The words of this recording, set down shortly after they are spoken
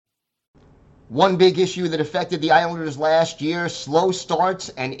One big issue that affected the Islanders last year, slow starts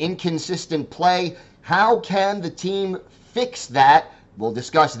and inconsistent play. How can the team fix that? We'll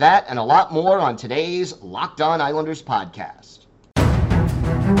discuss that and a lot more on today's Locked On Islanders podcast.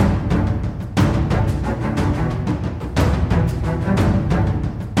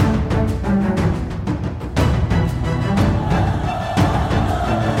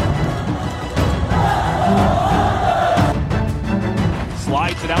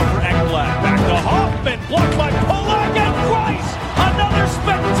 Slides it out for Ekblad. Back to Hoffman. Blocked by Polak and Price. Another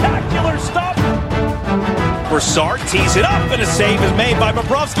spectacular stop. Broussard tees it up and a save is made by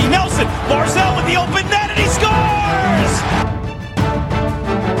Bobrovsky. Nelson. Barzal with the open net and he scores!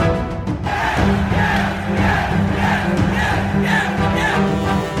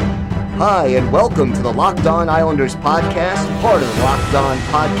 Hi, and welcome to the Locked On Islanders podcast, part of the Locked On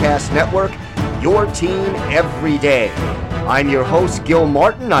Podcast Network, your team every day. I'm your host, Gil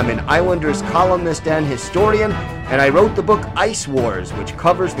Martin. I'm an Islanders columnist and historian, and I wrote the book Ice Wars, which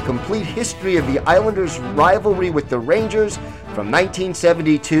covers the complete history of the Islanders' rivalry with the Rangers from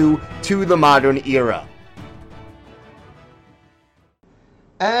 1972 to the modern era.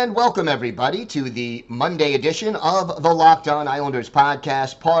 And welcome, everybody, to the Monday edition of the Locked On Islanders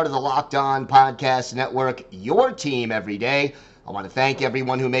podcast, part of the Locked On Podcast Network, your team every day. I want to thank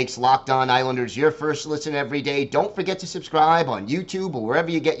everyone who makes Locked On Islanders your first listen every day. Don't forget to subscribe on YouTube or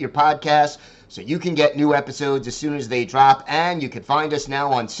wherever you get your podcasts so you can get new episodes as soon as they drop. And you can find us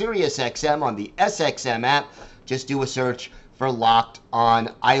now on SiriusXM on the SXM app. Just do a search for Locked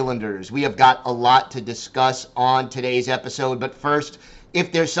On Islanders. We have got a lot to discuss on today's episode, but first,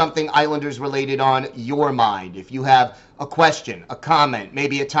 if there's something Islanders related on your mind, if you have a question, a comment,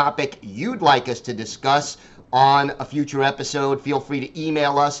 maybe a topic you'd like us to discuss on a future episode, feel free to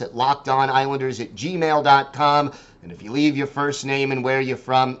email us at lockedonislanders@gmail.com. And if you leave your first name and where you're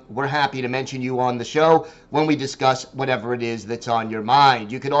from, we're happy to mention you on the show when we discuss whatever it is that's on your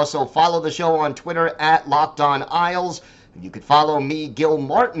mind. You could also follow the show on Twitter at LockedOnIsles. And you could follow me, Gil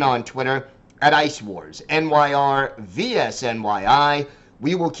Martin, on Twitter at Ice Wars, NYRVSNYI.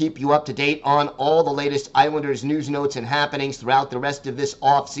 We will keep you up to date on all the latest Islanders news, notes, and happenings throughout the rest of this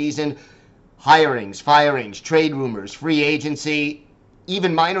offseason. Hirings, firings, trade rumors, free agency,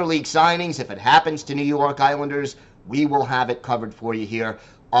 even minor league signings. If it happens to New York Islanders, we will have it covered for you here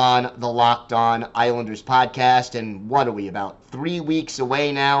on the Locked On Islanders podcast. And what are we, about 3 weeks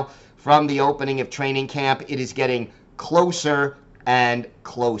away now from the opening of training camp? It is getting closer and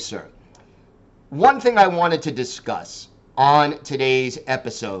closer. One thing I wanted to discuss on today's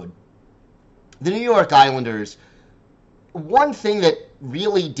episode, the New York Islanders, one thing that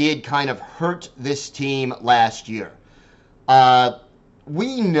really did kind of hurt this team last year.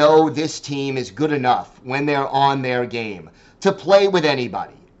 We know this team is good enough when they're on their game to play with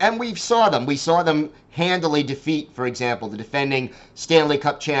anybody. And we saw them handily defeat, for example, the defending Stanley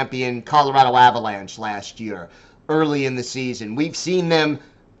Cup champion Colorado Avalanche last year, early in the season. We've seen them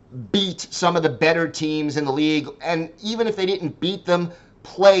beat some of the better teams in the league, and even if they didn't beat them,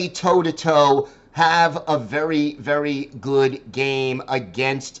 play toe-to-toe, have a very, very good game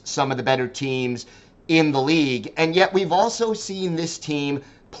against some of the better teams in the league. And yet we've also seen this team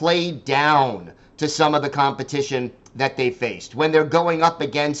play down to some of the competition that they faced. When they're going up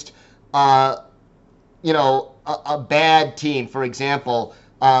against, a bad team, for example,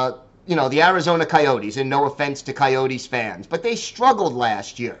 the Arizona Coyotes, and no offense to Coyotes fans, but they struggled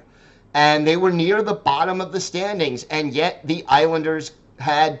last year. And they were near the bottom of the standings, and yet the Islanders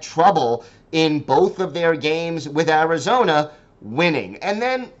had trouble in both of their games with Arizona winning. And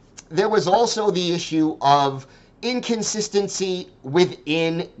then there was also the issue of inconsistency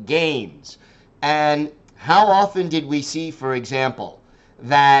within games. And how often did we see, for example,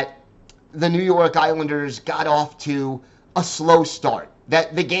 that the New York Islanders got off to a slow start?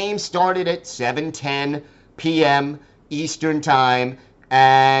 That the game started at 7:10 p.m. Eastern Time,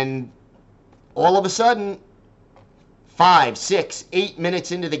 and all of a sudden, 5, 6, 8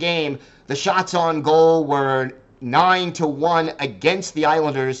 minutes into the game, the shots on goal were 9-1 against the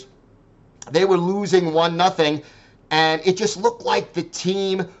Islanders. They were losing 1-0, and it just looked like the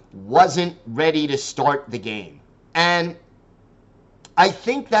team wasn't ready to start the game. And I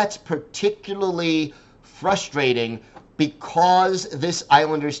think that's particularly frustrating because this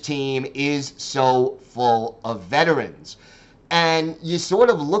Islanders team is so full of veterans. And you sort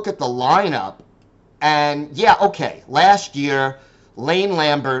of look at the lineup, and yeah, okay, last year, Lane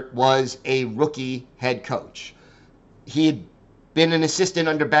Lambert was a rookie head coach. He had been an assistant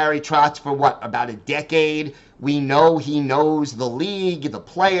under Barry Trotz for about a decade. We know he knows the league, the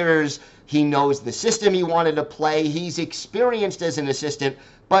players. He knows the system he wanted to play. He's experienced as an assistant,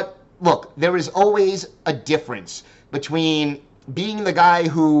 but look, there is always a difference between being the guy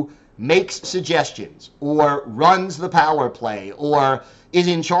who makes suggestions or runs the power play or is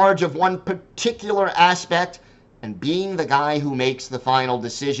in charge of one particular aspect and being the guy who makes the final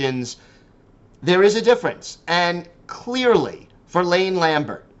decisions. There is a difference. And clearly, for Lane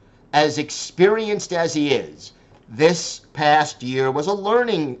Lambert, as experienced as he is, this past year was a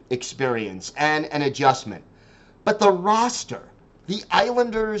learning experience and an adjustment. But the roster, the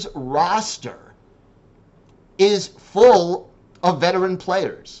Islanders roster, is full of veteran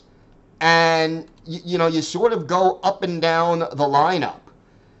players. And, you sort of go up and down the lineup.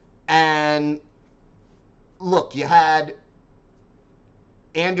 And, look, you had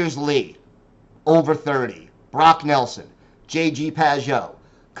Anders Lee, over 30, Brock Nelson, J.G. Pageau,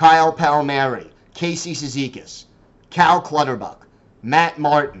 Kyle Palmieri, Casey Cizikas, Cal Clutterbuck, Matt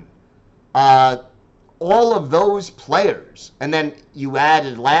Martin, all of those players, and then you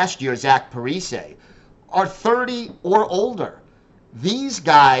added last year Zach Parise, are 30 or older. These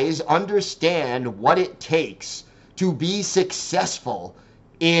guys understand what it takes to be successful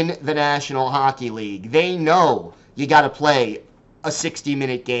in the National Hockey League. They know you got to play a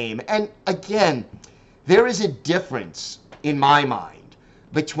 60-minute game. And again, there is a difference in my mind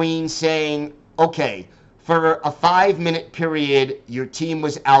between saying, okay, for a 5-minute period, your team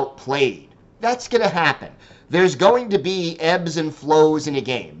was outplayed. That's going to happen. There's going to be ebbs and flows in a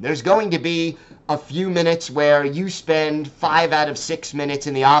game. There's going to be a few minutes where you spend 5 out of 6 minutes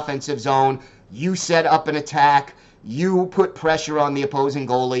in the offensive zone, you set up an attack, you put pressure on the opposing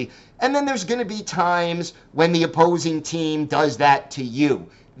goalie, and then there's going to be times when the opposing team does that to you.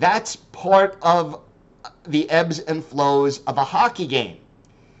 That's part of the ebbs and flows of a hockey game.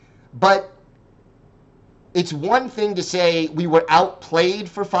 But it's one thing to say we were outplayed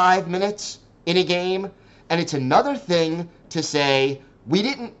for 5 minutes in a game, and it's another thing to say we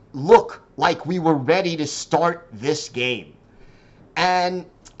didn't look like we were ready to start this game. And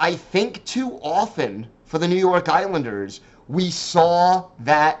I think too often for the New York Islanders, we saw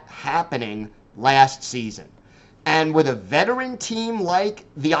that happening last season. And with a veteran team like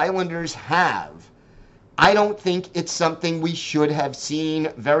the Islanders have, I don't think it's something we should have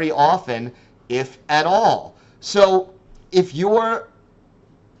seen very often, if at all. So if you're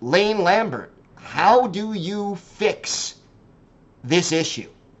Lane Lambert, how do you fix this issue?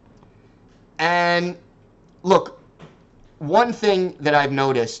 And look, one thing that I've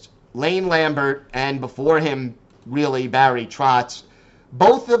noticed, Lane Lambert and before him, really Barry Trotz,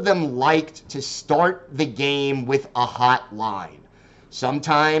 both of them liked to start the game with a hot line.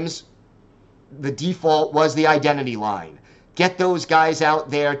 Sometimes the default was the identity line. Get those guys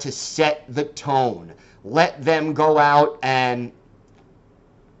out there to set the tone. Let them go out and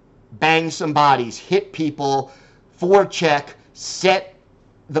bang some bodies, hit people, forecheck, set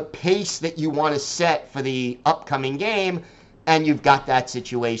the pace that you want to set for the upcoming game, and you've got that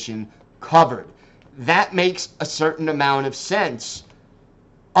situation covered. That makes a certain amount of sense.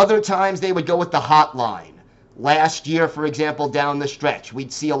 Other times they would go with the hot line. Last year, for example, down the stretch,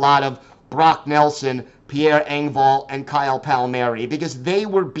 we'd see a lot of Brock Nelson, Pierre Engvall, and Kyle Palmieri because they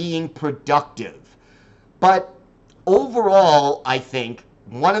were being productive. But overall, I think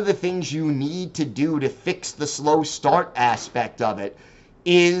one of the things you need to do to fix the slow start aspect of it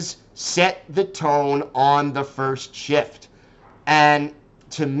is set the tone on the first shift. And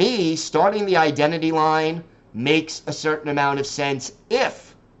to me, starting the identity line makes a certain amount of sense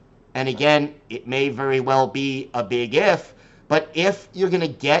if, and again, it may very well be a big if, but if you're going to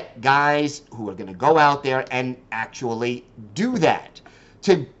get guys who are going to go out there and actually do that,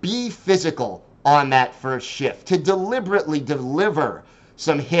 to be physical on that first shift, to deliberately deliver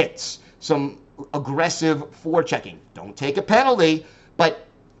some hits, some aggressive forechecking. Don't take a penalty, but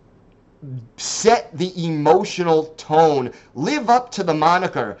set the emotional tone. Live up to the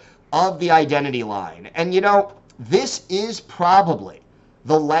moniker of the identity line. And this is probably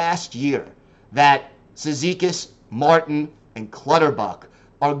the last year that Cizikas, Martin, and Clutterbuck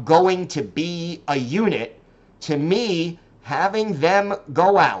are going to be a unit. To me, having them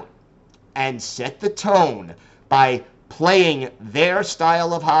go out and set the tone by playing their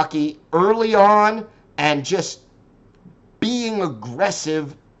style of hockey early on and just being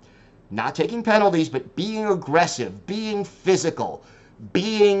aggressive, not taking penalties, but being aggressive, being physical,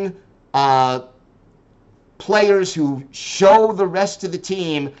 being players who show the rest of the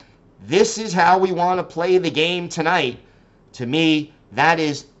team, this is how we want to play the game tonight. To me, that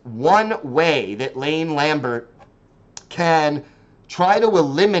is one way that Lane Lambert can try to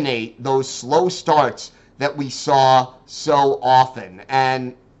eliminate those slow starts that we saw so often.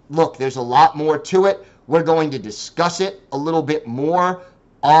 And look, there's a lot more to it. We're going to discuss it a little bit more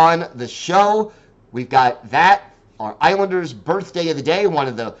on the show. We've got that, our Islanders birthday of the day, one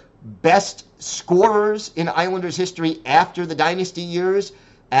of the best scorers in Islanders history after the dynasty years.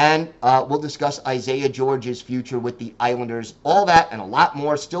 And we'll discuss Isaiah George's future with the Islanders. All that and a lot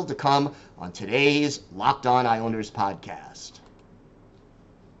more still to come on today's Locked On Islanders podcast.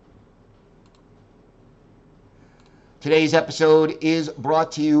 Today's episode is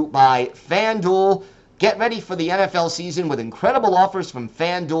brought to you by FanDuel. Get ready for the NFL season with incredible offers from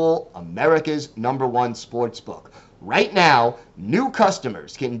FanDuel, America's #1 sportsbook. Right now, new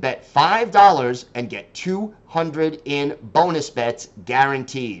customers can bet $5 and get $200 in bonus bets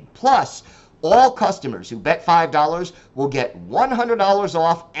guaranteed. Plus, all customers who bet $5 will get $100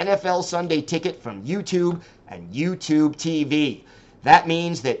 off NFL Sunday Ticket from YouTube and YouTube TV. That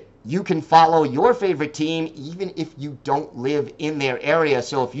means that you can follow your favorite team even if you don't live in their area.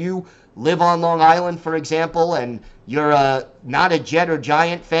 So if you live on Long Island, for example, and you're not a Jet or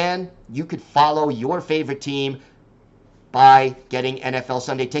Giant fan, you could follow your favorite team by getting NFL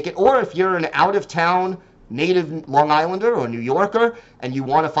Sunday Ticket. Or if you're an out-of-town native Long Islander or New Yorker and you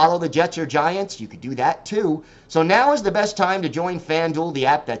want to follow the Jets or Giants, you could do that too. So now is the best time to join FanDuel, the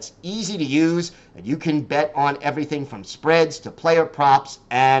app that's easy to use, and you can bet on everything from spreads to player props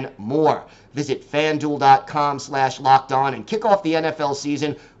and more. Visit FanDuel.com/lockedon and kick off the NFL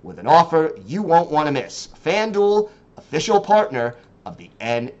season with an offer you won't want to miss. FanDuel, official partner of the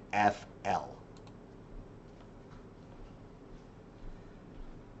NFL.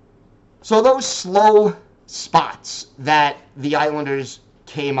 So those slow spots that the Islanders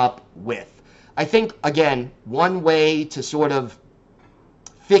came up with, I think, again, one way to sort of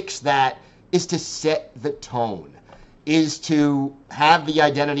fix that is to set the tone, is to have the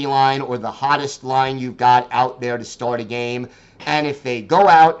identity line or the hottest line you've got out there to start a game. And if they go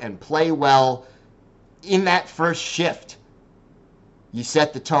out and play well in that first shift, you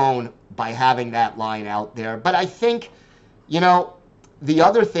set the tone by having that line out there. But I think, the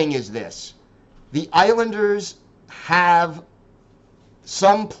other thing is this. The Islanders have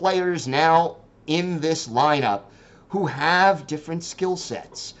some players now in this lineup who have different skill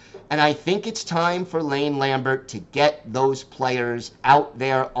sets. And I think it's time for Lane Lambert to get those players out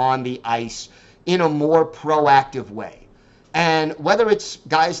there on the ice in a more proactive way. And whether it's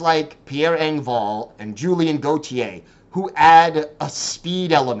guys like Pierre Engvall and Julien Gauthier, who add a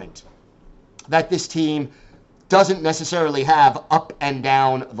speed element that this team doesn't necessarily have up and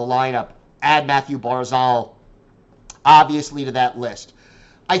down the lineup. Add Matthew Barzal, obviously, to that list.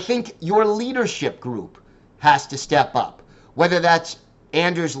 I think your leadership group has to step up, whether that's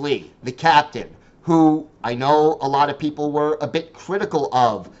Anders Lee, the captain, who I know a lot of people were a bit critical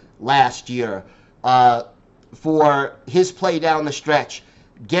of last year for his play down the stretch.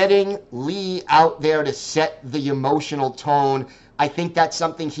 Getting Lee out there to set the emotional tone, I think that's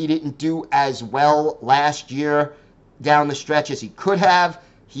something he didn't do as well last year down the stretch as he could have.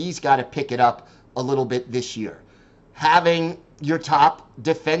 He's got to pick it up a little bit this year. Having your top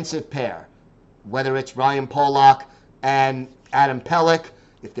defensive pair, whether it's Ryan Pollock and Adam Pelech,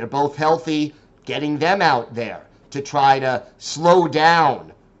 if they're both healthy, getting them out there to try to slow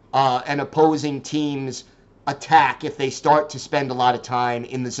down an opposing team's attack if they start to spend a lot of time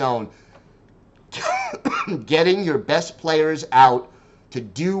in the zone. Getting your best players out to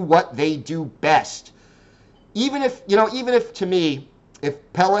do what they do best. Even if to me,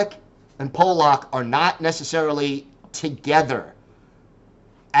 if Pelech and Pollock are not necessarily together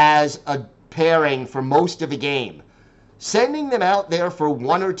as a pairing for most of the game, sending them out there for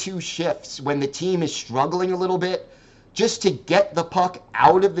one or two shifts when the team is struggling a little bit, just to get the puck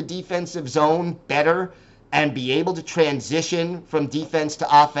out of the defensive zone better and be able to transition from defense to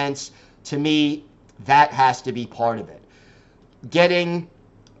offense, to me, that has to be part of it. Getting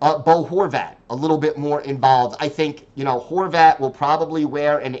Bo Horvat a little bit more involved. I think, Horvat will probably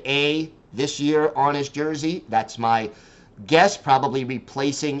wear an A this year on his jersey. That's my guess, probably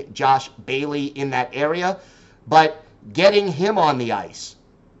replacing Josh Bailey in that area. But getting him on the ice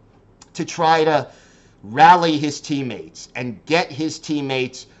to try to rally his teammates and get his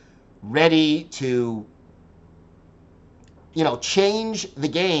teammates ready to, change the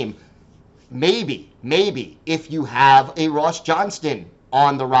game. Maybe if you have a Ross Johnston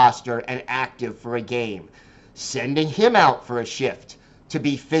on the roster and active for a game, sending him out for a shift to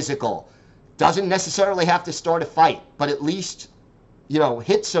be physical. Doesn't necessarily have to start a fight, but at least,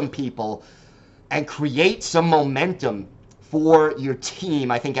 hit some people and create some momentum for your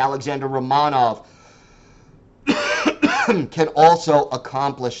team. I think Alexander Romanov can also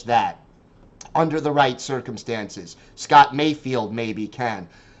accomplish that under the right circumstances. Scott Mayfield maybe can.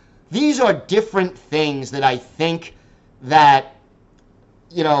 These are different things that I think that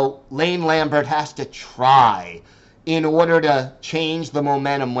Lane Lambert has to try in order to change the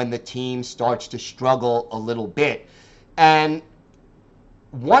momentum when the team starts to struggle a little bit. And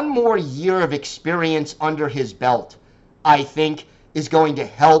one more year of experience under his belt, I think, is going to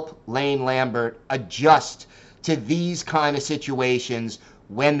help Lane Lambert adjust to these kind of situations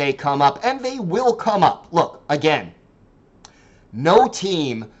when they come up, and they will come up. Look, again, no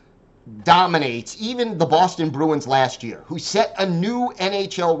team dominates, even the Boston Bruins last year, who set a new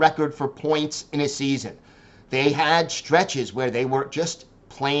NHL record for points in a season. They had stretches where they were just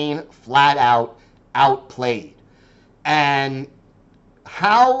plain, flat out outplayed. And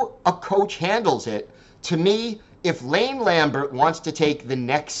how a coach handles it, to me, if Lane Lambert wants to take the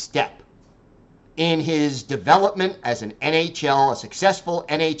next step in his development as a successful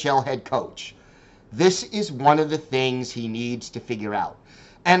NHL head coach, this is one of the things he needs to figure out.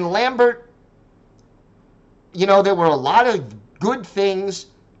 And Lambert, there were a lot of good things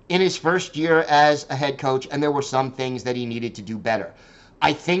in his first year as a head coach, and there were some things that he needed to do better.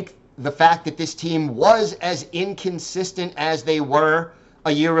 I think the fact that this team was as inconsistent as they were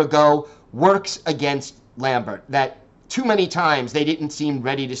a year ago works against Lambert, that too many times they didn't seem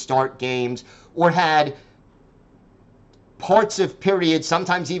ready to start games or had parts of periods,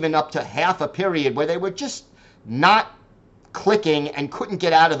 sometimes even up to half a period, where they were just not clicking and couldn't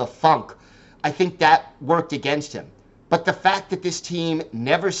get out of the funk. I think that worked against him. But the fact that this team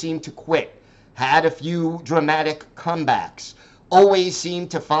never seemed to quit, had a few dramatic comebacks, always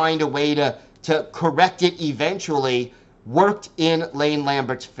seemed to find a way to correct it eventually, worked in Lane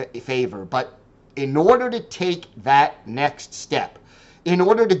Lambert's favor. But in order to take that next step, in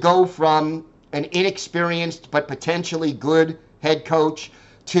order to go from an inexperienced but potentially good head coach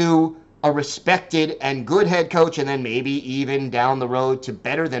to a respected and good head coach, and then maybe even down the road to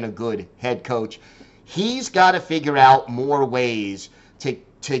better than a good head coach, he's got to figure out more ways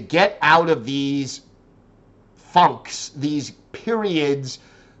to get out of these funks, these periods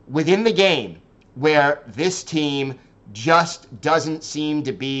within the game where this team just doesn't seem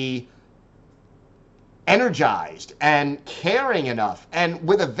to be energized and caring enough. And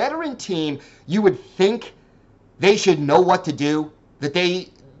with a veteran team, you would think they should know what to do, that they,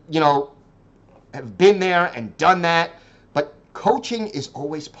 have been there and done that. But coaching is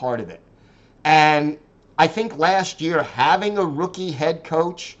always part of it. And I think last year, having a rookie head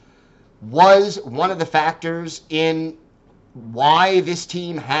coach was one of the factors in why this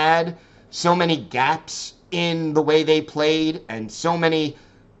team had so many gaps in the way they played and so many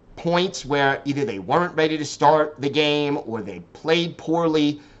points where either they weren't ready to start the game or they played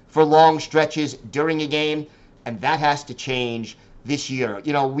poorly for long stretches during a game. And that has to change this year.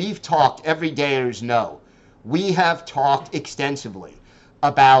 We've talked, everydayers know, we have talked extensively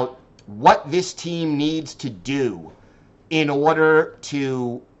about what this team needs to do in order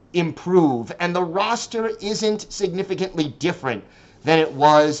to improve. And the roster isn't significantly different than it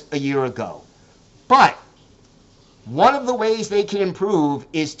was a year ago. But one of the ways they can improve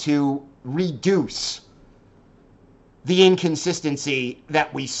is to reduce the inconsistency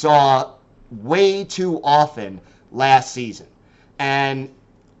that we saw way too often last season. And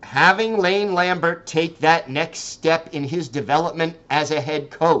having Lane Lambert take that next step in his development as a head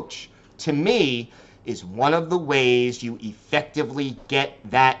coach, to me, is one of the ways you effectively get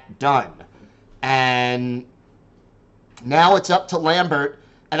that done. And now it's up to Lambert,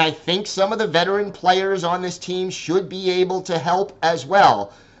 and I think some of the veteran players on this team should be able to help as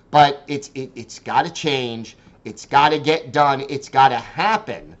well. But it's got to change. It's got to get done. It's got to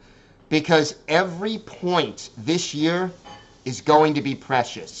happen, because every point this year is going to be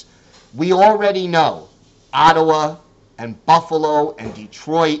precious. We already know Ottawa and Buffalo and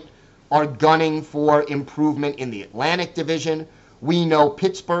Detroit are gunning for improvement in the Atlantic Division. We know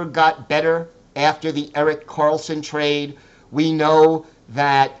Pittsburgh got better after the Erik Karlsson trade. We know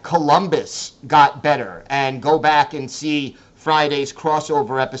that Columbus got better. And go back and see Friday's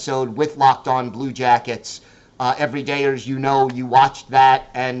crossover episode with Locked On Blue Jackets. Everydayers, you watched that.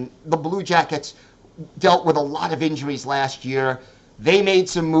 And the Blue Jackets dealt with a lot of injuries last year. They made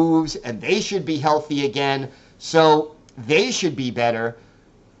some moves, and they should be healthy again. So they should be better.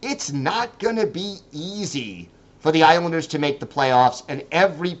 It's not going to be easy for the Islanders to make the playoffs, and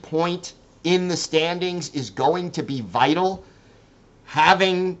every point in the standings is going to be vital.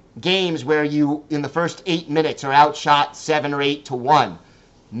 Having games where you, in the first 8 minutes, are outshot 7 or 8-1,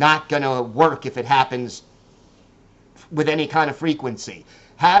 not going to work if it happens with any kind of frequency.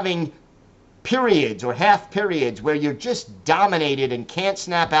 Having periods or half periods where you're just dominated and can't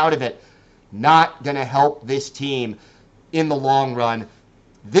snap out of it, not going to help this team in the long run.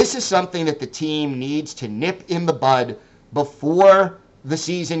 This is something that the team needs to nip in the bud before the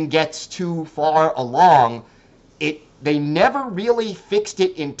season gets too far along. They never really fixed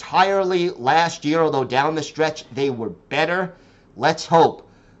it entirely last year, although down the stretch they were better. Let's hope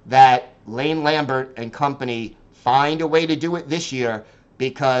that Lane Lambert and company find a way to do it this year,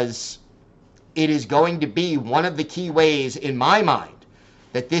 because it is going to be one of the key ways, in my mind,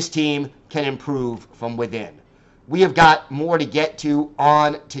 that this team can improve from within. We have got more to get to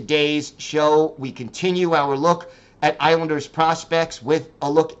on today's show. We continue our look at Islanders prospects with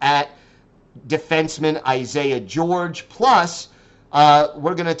a look at defenseman Isaiah George. Plus,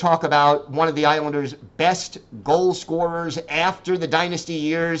 we're going to talk about one of the Islanders' best goal scorers after the dynasty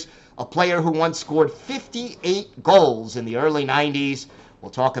years, a player who once scored 58 goals in the early 90s. We'll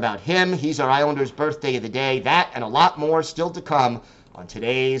talk about him. He's our Islanders' birthday of the day. That and a lot more still to come on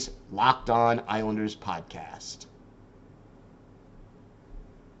today's Locked On Islanders podcast.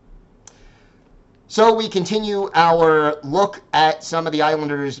 So we continue our look at some of the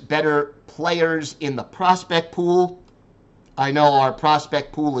Islanders' better players in the prospect pool. I know our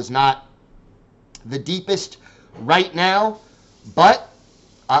prospect pool is not the deepest right now, but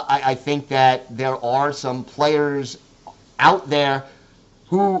I think that there are some players out there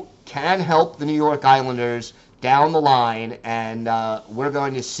who can help the New York Islanders down the line, and we're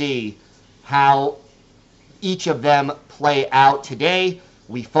going to see how each of them play out today.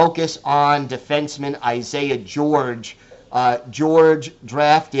 We focus on defenseman Isaiah George. George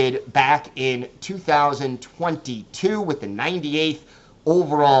drafted back in 2022 with the 98th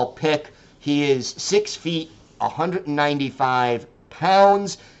overall pick. He is 6 feet, 195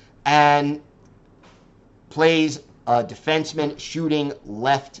 pounds, and plays defenseman shooting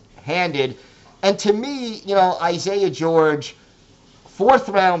left-handed. And to me, Isaiah George,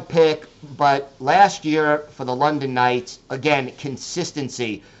 4th round pick, but last year for the London Knights, again,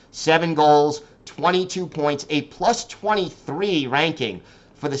 consistency. 7 goals, 22 points, a plus 23 ranking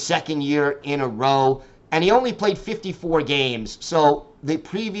for the second year in a row. And he only played 54 games. So the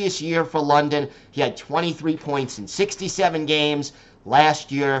previous year for London, he had 23 points in 67 games.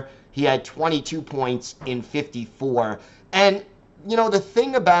 Last year, he had 22 points in 54. And, the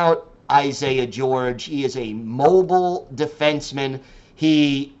thing about Isaiah George, he is a mobile defenseman.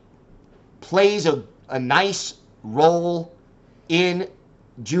 He plays a nice role in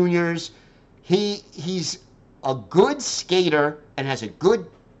juniors. He's a good skater and has a good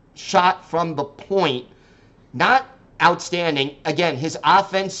shot from the point. Not outstanding. Again, his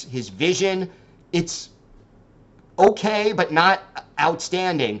offense, his vision, it's okay, but not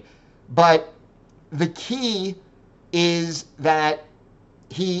outstanding. But the key is that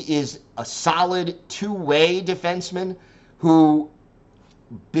he is a solid two-way defenseman who,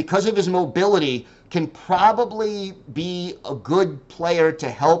 because of his mobility, can probably be a good player to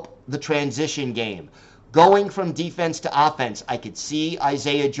help the transition game. Going from defense to offense, I could see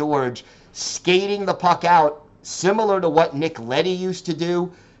Isaiah George skating the puck out similar to what Nick Leddy used to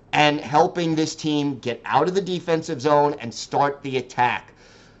do and helping this team get out of the defensive zone and start the attack.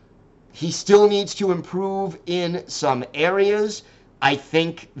 He still needs to improve in some areas. I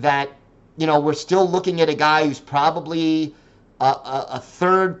think that, we're still looking at a guy who's probably a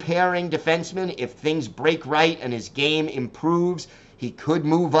third pairing defenseman. If things break right and his game improves, he could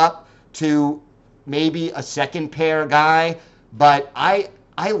move up to maybe a second pair guy. But I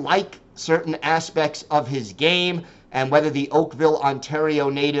like certain aspects of his game, and whether the Oakville, Ontario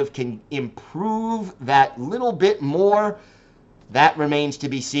native can improve that little bit more, that remains to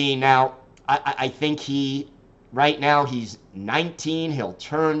be seen. Now, I think right now he's 19. He'll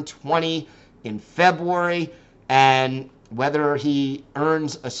turn 20 in February, and whether he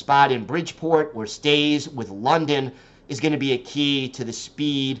earns a spot in Bridgeport or stays with London is going to be a key to the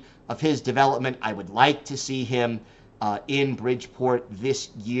speed of his development. I would like to see him in Bridgeport this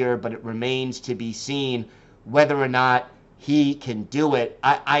year, but it remains to be seen whether or not he can do it.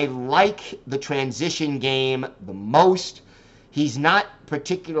 I like the transition game the most. He's not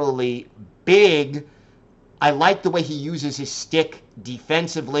particularly big. I like the way he uses his stick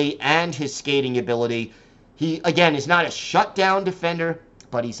defensively and his skating ability. He, again, is not a shutdown defender,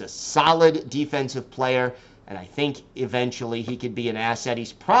 but he's a solid defensive player, and I think eventually he could be an asset.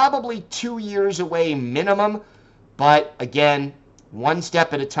 He's probably 2 years away minimum, but again, one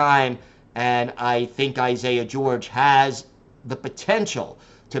step at a time, and I think Isaiah George has the potential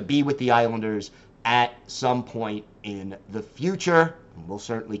to be with the Islanders at some point in the future. We'll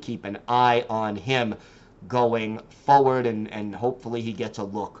certainly keep an eye on him going forward, and hopefully he gets a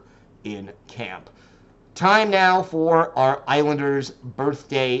look in camp. Time now for our Islanders'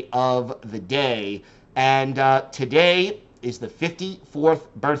 birthday of the day, and today is the 54th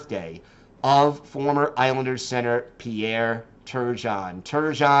birthday of former Islanders center Pierre Turgeon.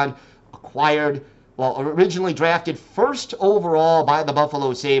 Turgeon originally drafted first overall by the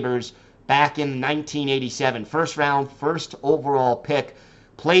Buffalo Sabres back in 1987. First round, first overall pick.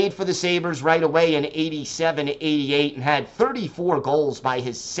 Played for the Sabres right away in 87, 88, and had 34 goals by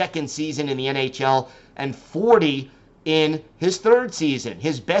his second season in the NHL and 40 in his third season.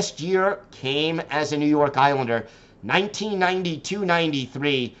 His best year came as a New York Islander.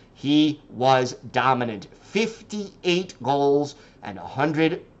 1992-93, he was dominant. 58 goals and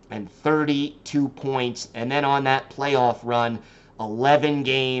 132 points. And then on that playoff run, 11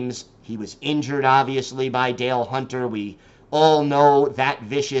 games. He was injured, obviously, by Dale Hunter. We all know that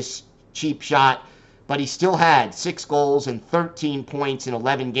vicious cheap shot. But he still had 6 goals and 13 points in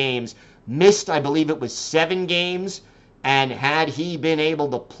 11 games. Missed, I believe it was 7 games. And had he been able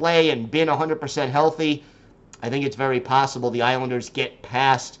to play and been 100% healthy, I think it's very possible the Islanders get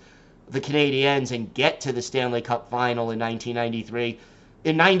past the Canadiens and get to the Stanley Cup final in 1993.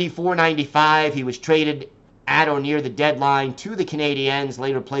 In 94-95, he was traded at or near the deadline to the Canadiens,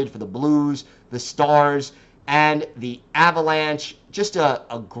 later played for the Blues, the Stars, and the Avalanche. Just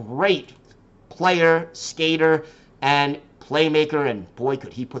a great player, skater, and playmaker, and boy,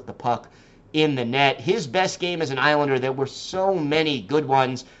 could he put the puck in the net. His best game as an Islander, there were so many good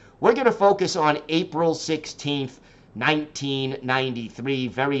ones. We're going to focus on April 16th, 1993,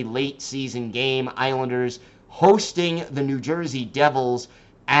 very late season game. Islanders hosting the New Jersey Devils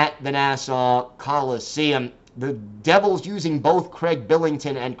at the Nassau Coliseum. The Devils using both Craig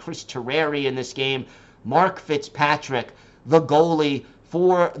Billington and Chris Terreri in this game. Mark Fitzpatrick, the goalie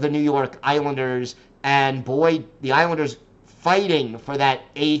for the New York Islanders. And boy, the Islanders fighting for that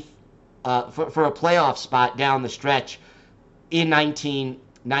for a playoff spot down the stretch in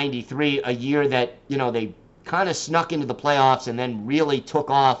 1993, a year that, they kind of snuck into the playoffs and then really took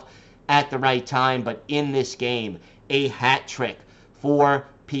off at the right time. But in this game, a hat trick for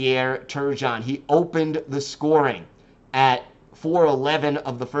Pierre Turgeon. He opened the scoring at 4:11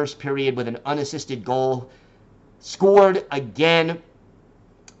 of the first period with an unassisted goal. Scored again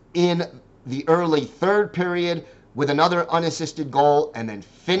in the early third period with another unassisted goal, and then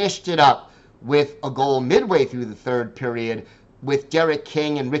finished it up with a goal midway through the third period with Derek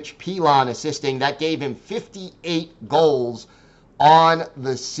King and Rich Pilon assisting. That gave him 58 goals on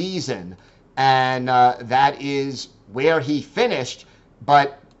the season, and that is where he finished.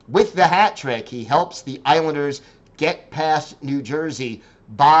 But with the hat trick, he helps the Islanders get past New Jersey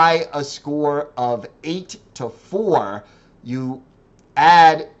by a score of 8-4. You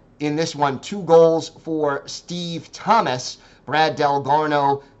add in this one 2 goals for Steve Thomas, Brad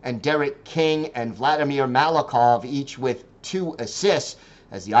Delgarno, and Derek King, and Vladimir Malakov, each with 2 assists,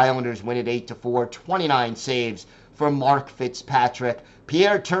 as the Islanders win it 8-4. 29 saves for Mark Fitzpatrick.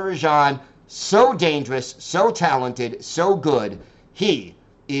 Pierre Turgeon, so dangerous, so talented, so good. He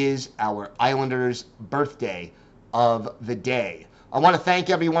is our Islanders' birthday of the day. I want to thank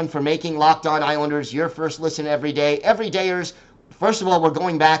everyone for making Locked On Islanders your first listen every day. Everydayers, first of all, we're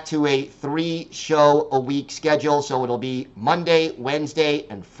going back to a 3-show-a-week schedule, so it'll be Monday, Wednesday,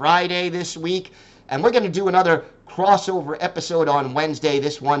 and Friday this week. And we're going to do another crossover episode on Wednesday,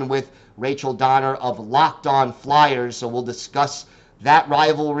 this one with Rachel Donner of Locked On Flyers. So we'll discuss that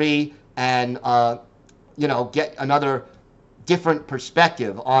rivalry and, get another different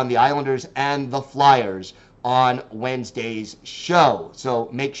perspective on the Islanders and the Flyers on Wednesday's show. So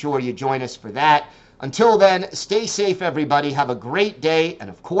make sure you join us for that. Until then, stay safe, everybody. Have a great day.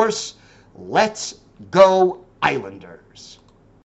 And, of course, let's go Islanders.